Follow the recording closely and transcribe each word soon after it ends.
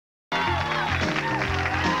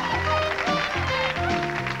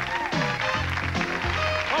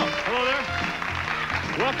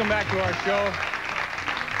Welcome back to our show.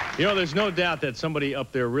 You know, there's no doubt that somebody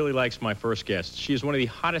up there really likes my first guest. She is one of the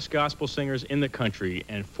hottest gospel singers in the country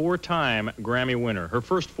and four-time Grammy winner. Her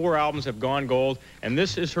first 4 albums have gone gold, and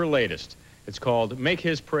this is her latest. It's called Make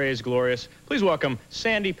His Praise Glorious. Please welcome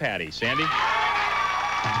Sandi Patty. Sandi?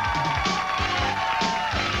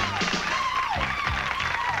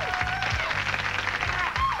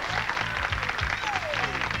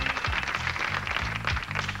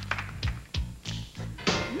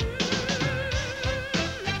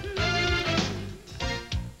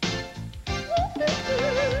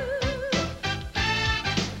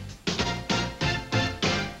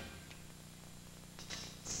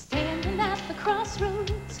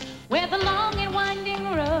 Crossroads, where the long and winding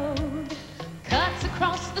road cuts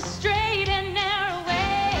across the straight and narrow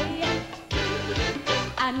way.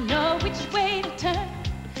 I know which way to turn,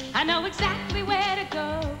 I know exactly where to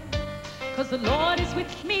go, 'cause the Lord is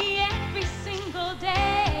with me every single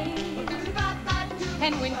day.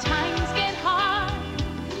 And when times get hard,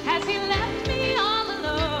 has He left me all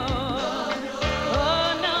alone?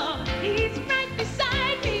 Oh no, He's right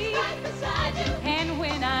beside me. And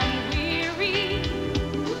when I'm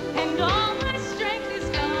all my strength is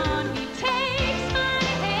gone, He takes my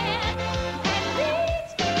hand and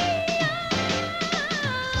leads me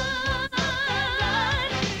on.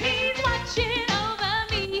 He's watching over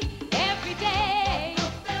me every day.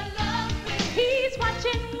 He's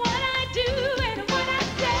watching what I do and what I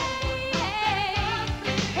say.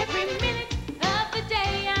 Every minute of the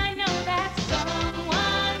day I know that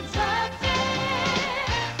someone's up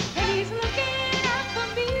there, and He's looking out for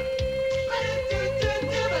me.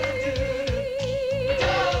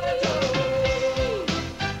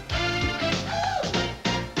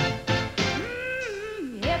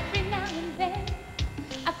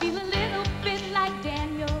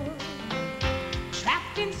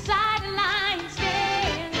 Inside a lion's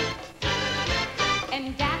den,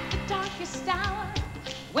 and at the darkest hour,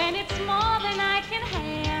 when it's more than I can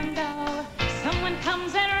handle, someone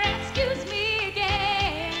comes and rescues me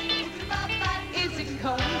again. Is it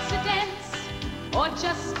coincidence or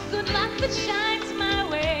just good luck that shines my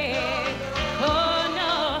way? Oh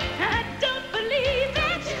no, I don't believe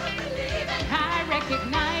it. I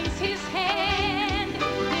recognize His hand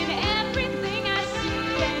in everything I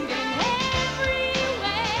see and in every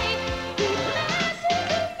way. He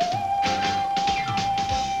blesses me.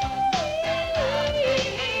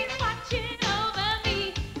 He's watching over me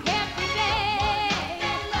every day.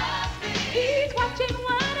 He's watching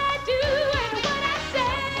what I do and what I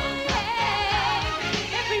say.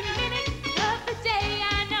 Every minute of the day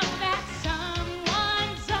I know that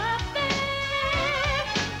someone's up there,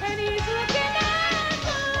 and He's looking out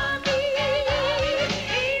for me.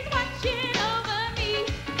 He's watching over me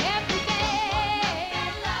every day.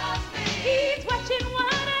 He's watching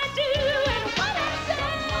what I do and what I say.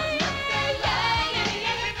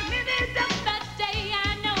 Every minute of the day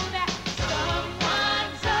I know that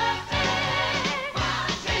someone's up there.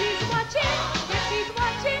 He's watching, yes, He's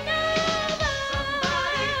watching over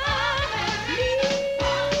me.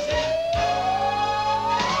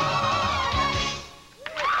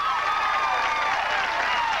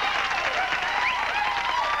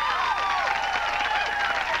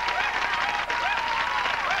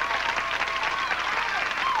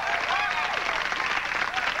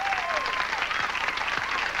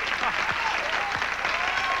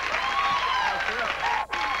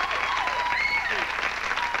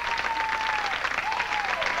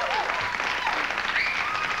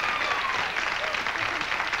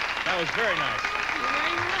 That was very nice.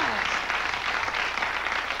 Very much.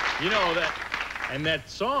 You know that, and that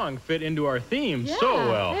song fit into our theme so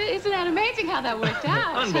well. Isn't that amazing how that worked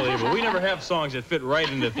out? Unbelievable. We never have songs that fit right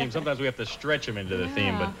into the theme. Sometimes we have to stretch them into the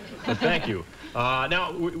theme, but thank you.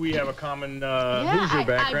 Now, we have a common Hoosier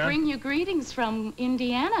background. I bring you greetings from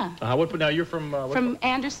Indiana. Now, you're from... from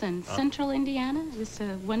Anderson, Central Indiana. It's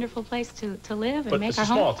a wonderful place to live and but make it's our a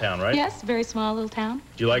home. small town, right? Yes, very small little town.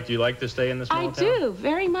 Do you like to stay in the small town? I do,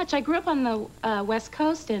 very much. I grew up on the West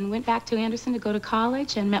Coast and went back to Anderson to go to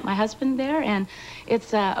college and met my husband there. And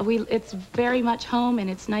it's very much home, and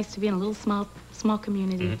it's nice to be in a little small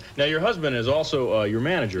community. Mm-hmm. Now, your husband is also your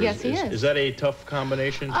manager. Yes, he is. Is that a tough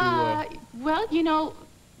combination to... Well, you know,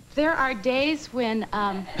 there are days when,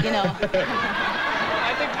 you know...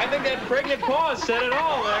 I think that pregnant pause said it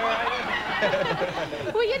all there.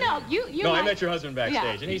 Well, you know, No, I met your husband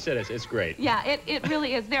backstage, and he said it's great. Yeah, it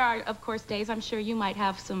really is. There are, of course, days. I'm sure you might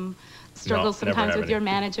have some struggles No, sometimes with your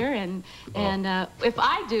manager, and if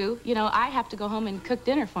I do, you know, I have to go home and cook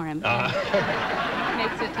dinner for him.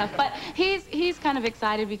 makes it tough. But he's kind of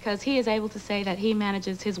excited because he is able to say that he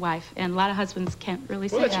manages his wife, and a lot of husbands can't really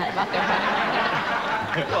say that about their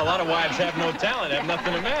wife. Well, a lot of wives have no talent, have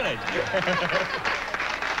nothing to manage.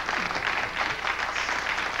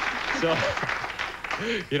 So,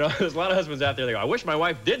 you know, there's a lot of husbands out there that go, I wish my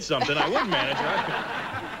wife did something, I would manage her.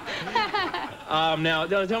 Now,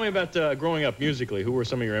 tell me about growing up musically. Who were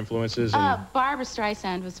some of your influences? Barbra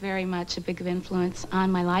Streisand was very much a big influence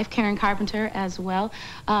on my life. Karen Carpenter as well.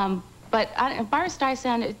 But Barbra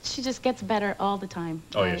Streisand, she just gets better all the time.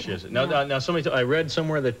 Oh, yeah, she is. Now, I read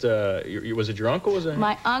somewhere that, was it your uncle?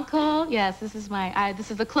 My uncle, yes, this is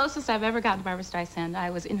the closest I've ever gotten to Barbra Streisand. I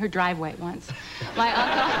was in her driveway once.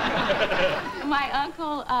 My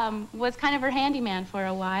uncle was kind of her handyman for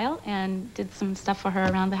a while and did some stuff for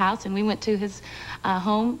her around the house. And we went to his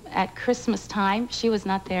home at Christmas time. She was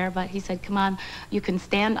not there, but he said, come on, you can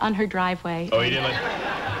stand on her driveway. Oh, he didn't let...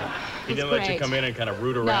 He didn't let you come in and kind of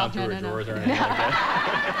root around through her drawers or anything like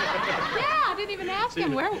that? Yeah, I didn't even ask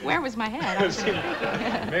him where was my head. I was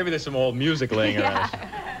Maybe there's some old music laying around.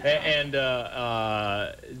 And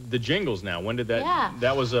the jingles now, when did that... Yeah.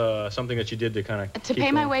 That was something that you did to kind of To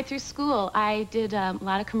pay my way through school, I did a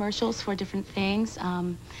lot of commercials for different things.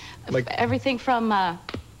 Like everything from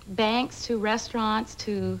banks to restaurants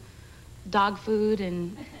to dog food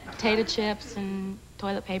and potato chips and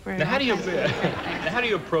toilet paper. Now, how do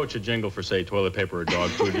you approach a jingle for, say, toilet paper or dog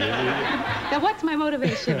food? Now, what's my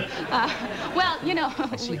motivation? Well, you know...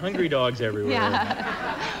 I see hungry dogs everywhere.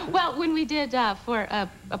 Yeah. Well, when we did for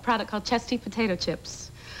a product called Chesty potato chips,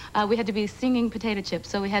 we had to be singing potato chips,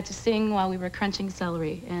 so we had to sing while we were crunching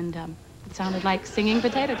celery, and it sounded like singing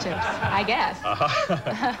potato chips, I guess.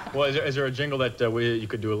 Well, is there a jingle that you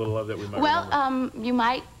could do a little of that we might remember? You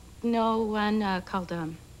might know one called...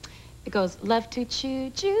 It goes, love to chew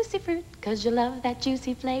juicy fruit, 'cause you love that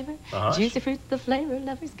juicy flavor. Juicy fruit, the flavor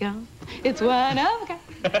lover's gone. It's one of a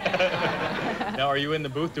kind. Now, are you in the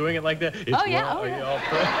booth doing it like that? Oh, yeah.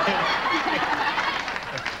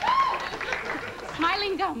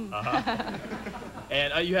 Smiling gum.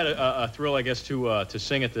 And you had a thrill, I guess, to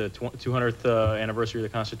sing at the 200th anniversary of the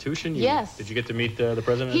Constitution. Yes. Did you get to meet the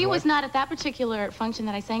president? He was not at that particular function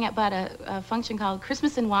that I sang at, but a function called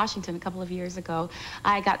Christmas in Washington a couple of years ago.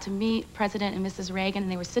 I got to meet President and Mrs. Reagan, and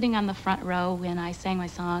they were sitting on the front row when I sang my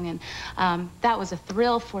song, and that was a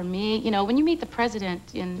thrill for me. You know, when you meet the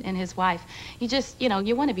president and his wife, you just, you know,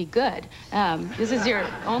 you want to be good. This is your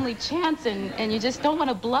only chance, and you just don't want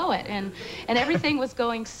to blow it, and everything was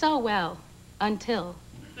going so well. Until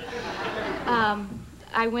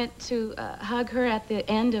I went to hug her at the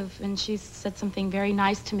end and she said something very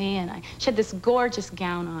nice to me, and she had this gorgeous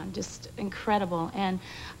gown on, just incredible, and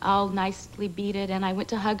all nicely beaded, and I went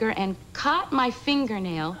to hug her and caught my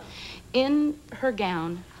fingernail in her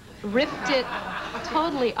gown, ripped it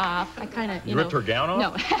totally off. I kind of, you ripped her gown off?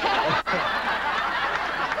 No.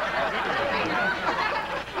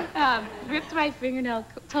 Ripped my fingernail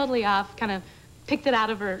totally off, kind of picked it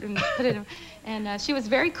out of her and put it in. And she was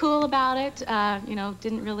very cool about it, you know,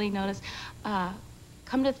 didn't really notice.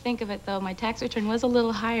 Come to think of it, though, my tax return was a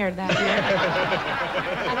little higher that year.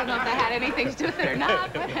 I don't know if that had anything to do with it or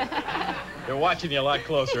not. But they're watching you a lot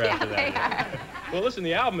closer after that. They are. Well, listen,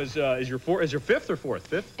 the album is your fifth or fourth?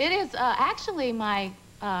 Fifth? It is actually my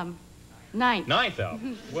ninth. Ninth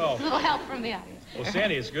album. Well, a little help from the audience. Well,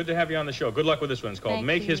 Sandy, it's good to have you on the show. Good luck with this one. It's called Thank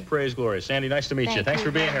Make you. His Praise Glorious. Sandy, nice to meet you. Thanks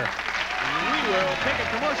for being here. We will take a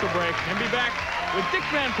commercial break and be back with Dick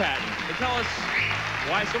Van Patten to tell us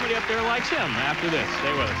why somebody up there likes him after this.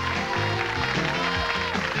 Stay with us.